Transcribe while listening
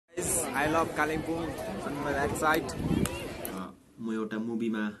I love Kalimpong on that side. म एउटा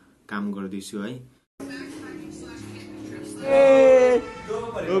मुभीमा काम गर्दैछु है।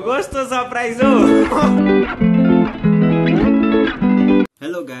 कस्तो सरप्राइज हो।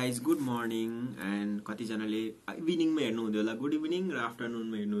 Hello guys, good morning and कतिजनाले इभिनिङमा हेर्नु हुँदै होला गुड इभिनिङ र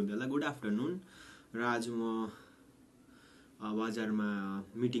आफ्टरनुनमा हेर्नु हुँदै होला गुड आफ्टरनुन। र आज म बजारमा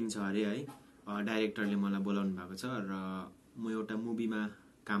मिटिङ छ अरे है, डाइरेक्टरले मलाई बोलाउनु भएको छ र म एउटा मुभीमा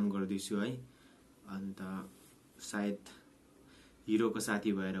काम गर्दैछु है। अन्त सायद हिरोको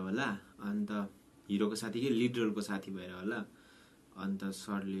साथी भएर होला, अन्त हिरोको साथी के लिड रोलको साथी भएर होला। अन्त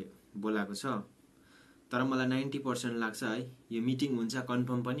सरले बोलाएको छ, तर मलाई 90% लाग्छ है यो मिटिङ हुन्छ,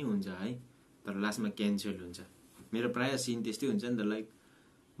 कन्फर्म पनि हुन्छ है, तर लास्टमा क्यान्सल हुन्छ। मेरो प्राय सिन त्यस्तै हुन्छ नि त। लाइक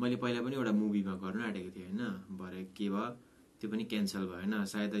मैले पहिला पनि एउटा मुभीमा गर्न आँटेको थिएँ होइन, भरे के भयो त्यो पनि क्यान्सल भएन।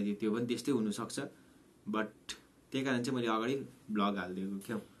 सायद त्यो पनि त्यस्तै हुनसक्छ, बट त्यही कारण चाहिँ मैले अगाडि ब्लग हालिदिएको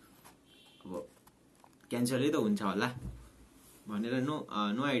क्या। अब क्यान्सलै त हुन्छ होला भनेर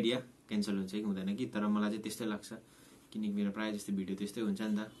नो आइडिया क्यान्सल हुन्छ कि हुँदैन कि, तर मलाई चाहिँ त्यस्तै लाग्छ किनकि मेरो प्रायः जस्तो भिडियो त्यस्तै हुन्छ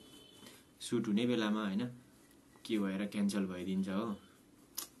नि त, सुट हुने बेलामा होइन के भएर क्यान्सल भइदिन्छ हो।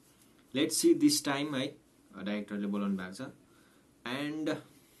 लेट्स सी दिस टाइम है, डाइरेक्टरले बोलाउनु भएको छ। एन्ड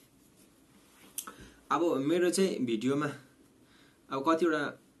अब मेरो चाहिँ भिडियोमा अब कतिवटा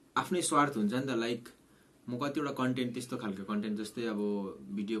आफ्नै स्वार्थ हुन्छ नि त। लाइक म कतिवटा कन्टेन्ट त्यस्तो खालको कन्टेन्ट जस्तै अब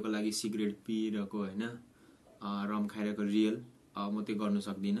भिडियोको लागि सिगरेट पिइरहेको होइन, रम खाइरहेको रियल म त्यो गर्नु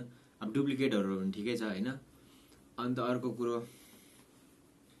सक्दिनँ। अब डुप्लिकेटहरू भने ठिकै छ होइन। अन्त अर्को कुरो,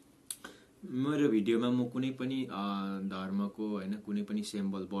 मेरो भिडियोमा म कुनै पनि धर्मको होइन कुनै पनि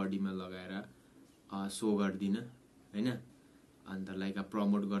सिम्बल बडीमा लगाएर सो गर्दिनँ होइन। अन्त लाइक अब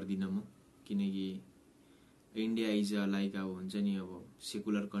प्रमोट गर्दिनँ म, किनकि इन्डिया इज लाइक अब हुन्छ नि अब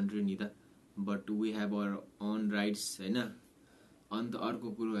सेकुलर कन्ट्री नि त, but we have our own rights होइन। अन्त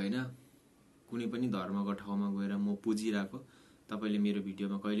अर्को कुरो होइन, कुनै पनि धर्मको ठाउँमा गएर म पुजिरहेको तपाईँले मेरो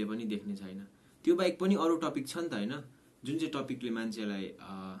भिडियोमा कहिले पनि देख्ने छैन। त्यो बाहेक पनि अरू टपिक छ नि त होइन, जुन चाहिँ टपिकले मान्छेलाई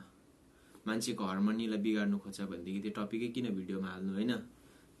मान्छेको हार्मोनीलाई बिगार्नु खोज्छ भनेदेखि त्यो टपिकै किन भिडियोमा हाल्नु होइन।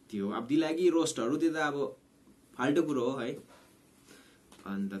 त्यो अब दिलागी रोस्टहरू त्यो त अब फाल्टो कुरो हो है।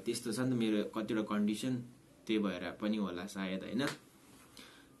 अन्त त्यस्तो छ नि त मेरो कतिवटा कन्डिसन, त्यही भएर पनि होला सायद होइन।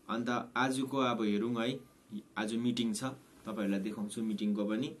 अन्त आजको अब हेरौँ है, आज मिटिङ छ, तपाईँहरूलाई देखाउँछु मिटिङको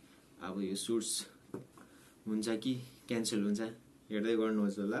पनि। अब यो सुट्स हुन्छ कि क्यान्सल हुन्छ हेर्दै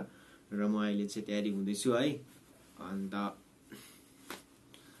गर्नुहोस् होला। र म अहिले चाहिँ तयारी हुँदैछु है। अन्त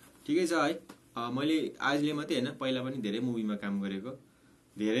ठिकै छ है, मैले आजले मात्रै होइन पहिला पनि धेरै मुभीमा काम गरेको,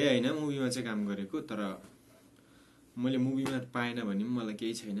 धेरै होइन मुभीमा चाहिँ काम गरेको, तर मैले मुभीमा पाएन भने पनि मलाई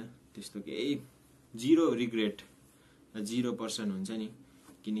केही छैन त्यस्तो, केही जिरो रिग्रेट 0% हुन्छ नि,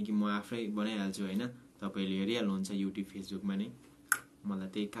 किनकि म आफै बनाइहाल्छु होइन। तपाईँले हेरिहाल्नुहुन्छ युट्युब फेसबुकमा नै, मलाई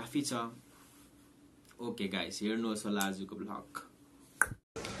त्यही काफी छ। ओके गाइस, हेर्नुहोस् होला आजको भ्लग।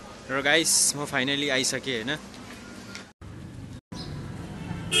 र गाइस म फाइनली आइसकेँ होइन।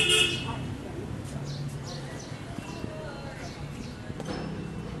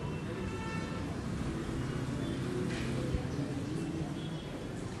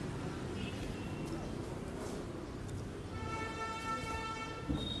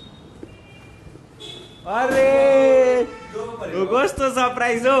 अरे कस्तो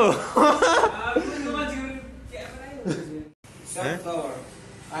सरप्राइज हो।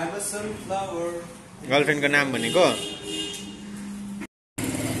 गर्लफ्रेन्डको नाम भनेको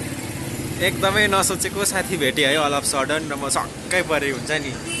एकदमै नसोचेको साथी भेटेँ है अल अफ सडन, र म छक्कै परे हुन्छ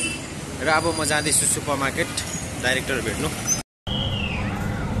नि। र अब म जाँदैछु सुपर मार्केट डाइरेक्टर भेट्नु।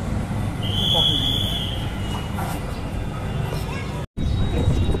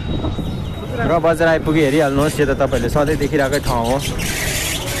 र बजार आइपुगे हेरिहाल्नुहोस्, यो त तपाईँहरूले सधैँ देखिरहेकै ठाउँ हो।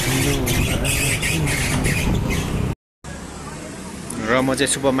 र म चाहिँ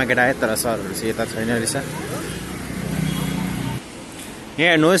सुपर मार्केट आएँ, तर सरहरू चाहिँ यता छैन रहेछ।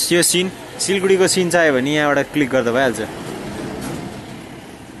 यहाँ हेर्नुहोस्, यो सिन सिलगढीको सिन चाहियो भने यहाँबाट क्लिक गर्दा भइहाल्छ।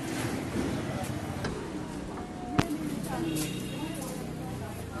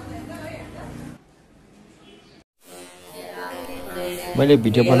 मैले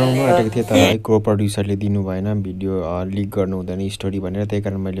भिडियो बनाउनु आँटेको थिएँ, तर है को प्रड्युसरले दिनु भएन भिडियो लिक गर्नु हुँदैन स्टोरी भनेर, त्यही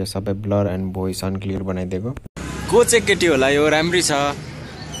कारण मैले सबै ब्लर एन्ड भोइस अनक्लियर बनाइदिएको। को चाहिँ केटी होला, यो राम्रै छ,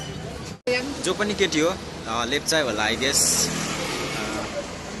 जो पनि केटी हो लेप्चाइ होला आई गेस।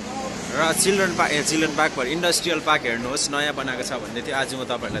 र चिल्ड्रेन पार्क भएर इन्डस्ट्रियल पार्क हेर्नुहोस्, नयाँ बनाएको छ भन्दै थियो। आज म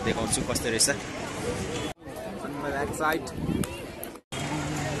तपाईँहरूलाई देखाउँछु कस्तो रहेछ।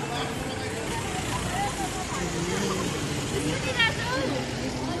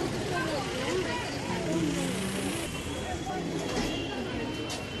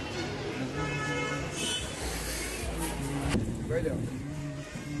 र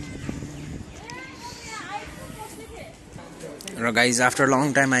guys after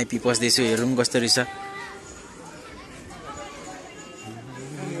long time IP पस्दैछु हेरौँ कस्तो रहेछ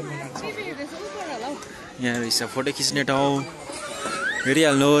यहाँ रहेछ फोटो खिच्ने ठाउँ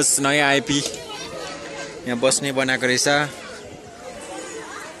हेरिहाल्नुहोस् नयाँ आइपी यहाँ बस्ने बनाएको रहेछ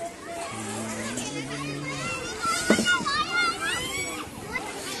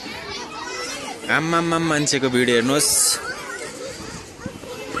आम्मामा मान्छेको भिड हेर्नुहोस्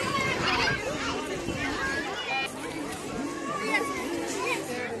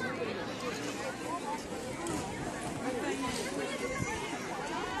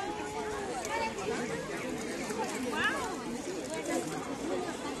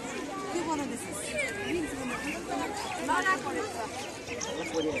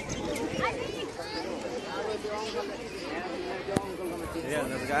Yeah,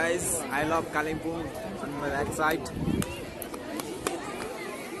 guys, I love Kalimpong on that side.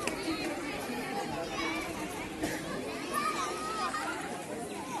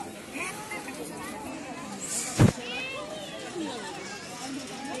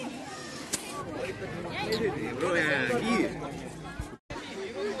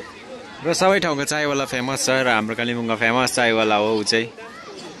 र सबै ठाउँको चायवाला फेमस छ र हाम्रो कालिम्पोङको फेमस चायवाला हो ऊ चाहिँ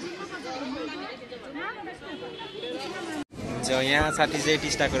यहाँ साथी चाहिँ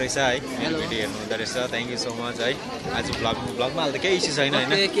टिस्टाको रहेछ है भिडियो हेर्नु हुँदो रहेछ थ्याङ्क यू सो मच है आज भ्लगमा हाल्दा केही इस्यु छैन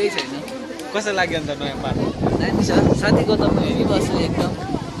होइन केही छैन कस्तो लाग्यो अन्त नयाँ पार्ट दामी छ साथीको त म हेरिबस्छु एकदम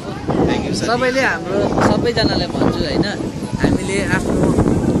थ्याङ्क यू सबैले हाम्रो सबैजनालाई भन्छु होइन हामीले आफ्नो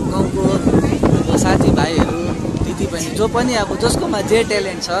गाउँको अब साथीभाइहरू दिदी बहिनी जो पनि अब जसकोमा जे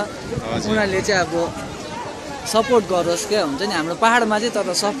ट्यालेन्ट छ उनीहरूले चाहिँ अब सपोर्ट गरोस् क्या हुन्छ नि हाम्रो पाहाडमा चाहिँ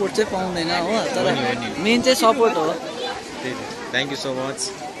तर सपोर्ट चाहिँ पाउँदैन हो तर मेन चाहिँ सपोर्ट हो thank you so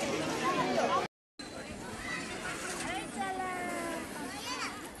much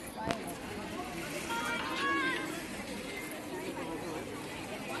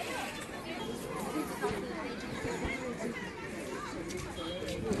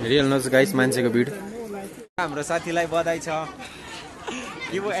हेरिहाल्नुहोस् guys मान्छेको भिड हाम्रो साथीलाई बधाई छ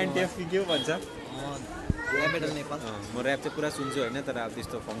के पो एनटिएफपी के भन्छ नेपाल म ऱ्याप चाहिँ पुरा सुन्छु होइन तर अब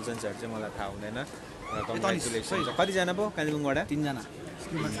त्यस्तो फङ्सन्सहरू चाहिँ मलाई थाहा हुँदैन र कङ्ग्रेचुलेसन कतिजना पो कालिम्पोङबाट 3 जना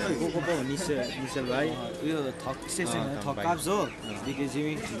को पो हो निश्चल भाइ यो थक स्टेसन थक काप्स हो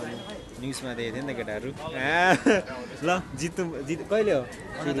डिकेजिमी न्युजमा देखेको थियो नि त केटाहरू ल जित कहिले हो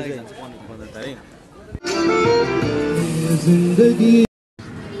 15 तारिक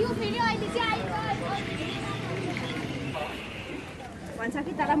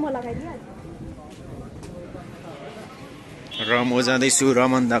र म जाँदैछु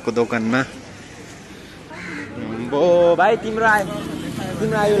रमन दाको दोकानमा बो भाइ तिम्रो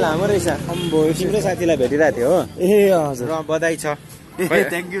आयु लामो रहेछ तिम्रो साथीलाई भेटिरहेको थियो हो ए हजुर र बधाई छ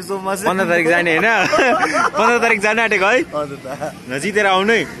थ्याङ्क यू सो मच 15 तारिक जाने होइन 15 तारिक जान आँटेको है जितेर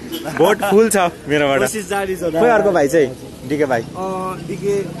आउनु है भोट फुल छ मेरोबाट खोइ अर्को भाइ चाहिँ डिके भाइ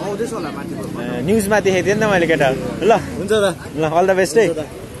न्युजमा देखेको थिएँ नि त मैले केटा ल हुन्छ ल अल द बेस्ट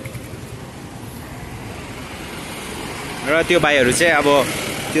है र त्यो भाइहरू चाहिँ अब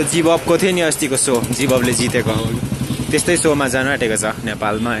त्यो जिबबको थियो नि अस्तिको सो जिबबले जितेको त्यस्तै सोमा जान आँटेको छ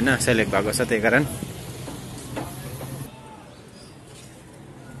नेपालमा होइन सेलेक्ट भएको छ त्यही कारण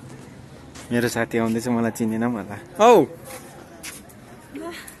मेरो साथी आउँदैछ मलाई चिनेन होला औ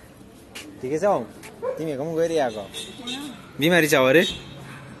ठिकै छौ तिमीहरूको पनि गइरहेको बिमारी छ अरे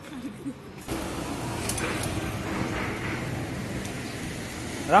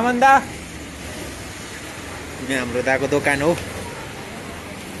रमन दा हाम्रो दाको दोकान हो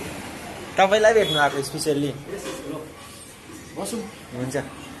तपाईँलाई भेट्नु आएको स्पेसल्ली हुन्छ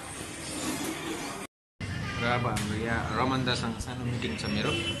र अब हाम्रो यहाँ रमन दासँग सानो मिटिङ छ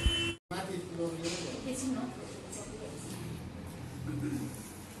मेरो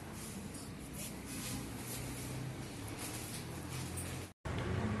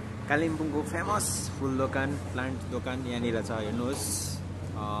कालिम्पोङको फेमस फुल दोकान प्लान्ट दोकान यहाँनिर छ हेर्नुहोस्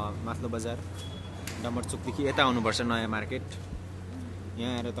माथिल्लो बजार डमरचोकदेखि यता आउनुपर्छ नयाँ मार्केट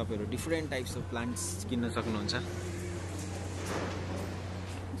यहाँ आएर तपाईँहरू डिफ्रेन्ट टाइप्स अफ प्लान्ट्स किन्न सक्नुहुन्छ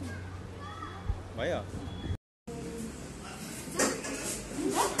भयो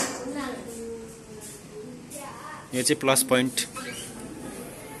यो चाहिँ प्लस पोइन्ट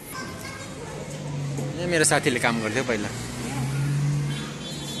यहाँ मेरो साथीले काम गर्थ्यो पहिला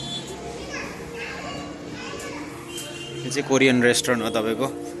यो चाहिँ कोरियन रेस्टुरेन्ट हो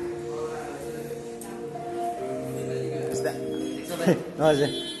तपाईँको हजुर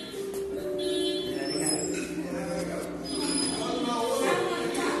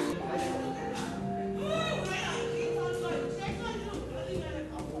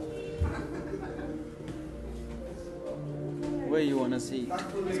way you wanna see it.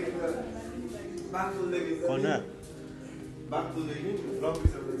 Corner.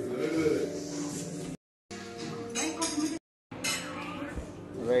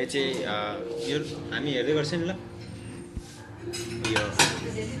 र यो चाहिँ यो हामी हेर्दै गर्छ नि ल यो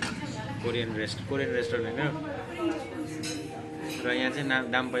कोरियन रेस्टुरेन्ट होइन र यहाँ चाहिँ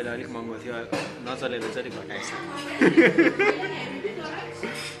दाम पहिला अलिक महँगो थियो नचलेर चाहिँ अलिक घटाएछ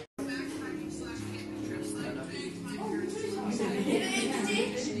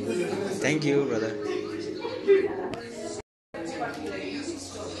थ्याङ्क यू ब्रदर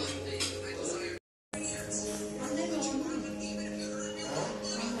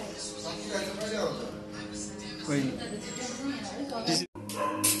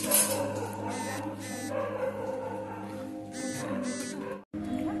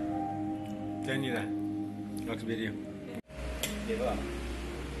त्यहाँनिर लक्ष्मीरी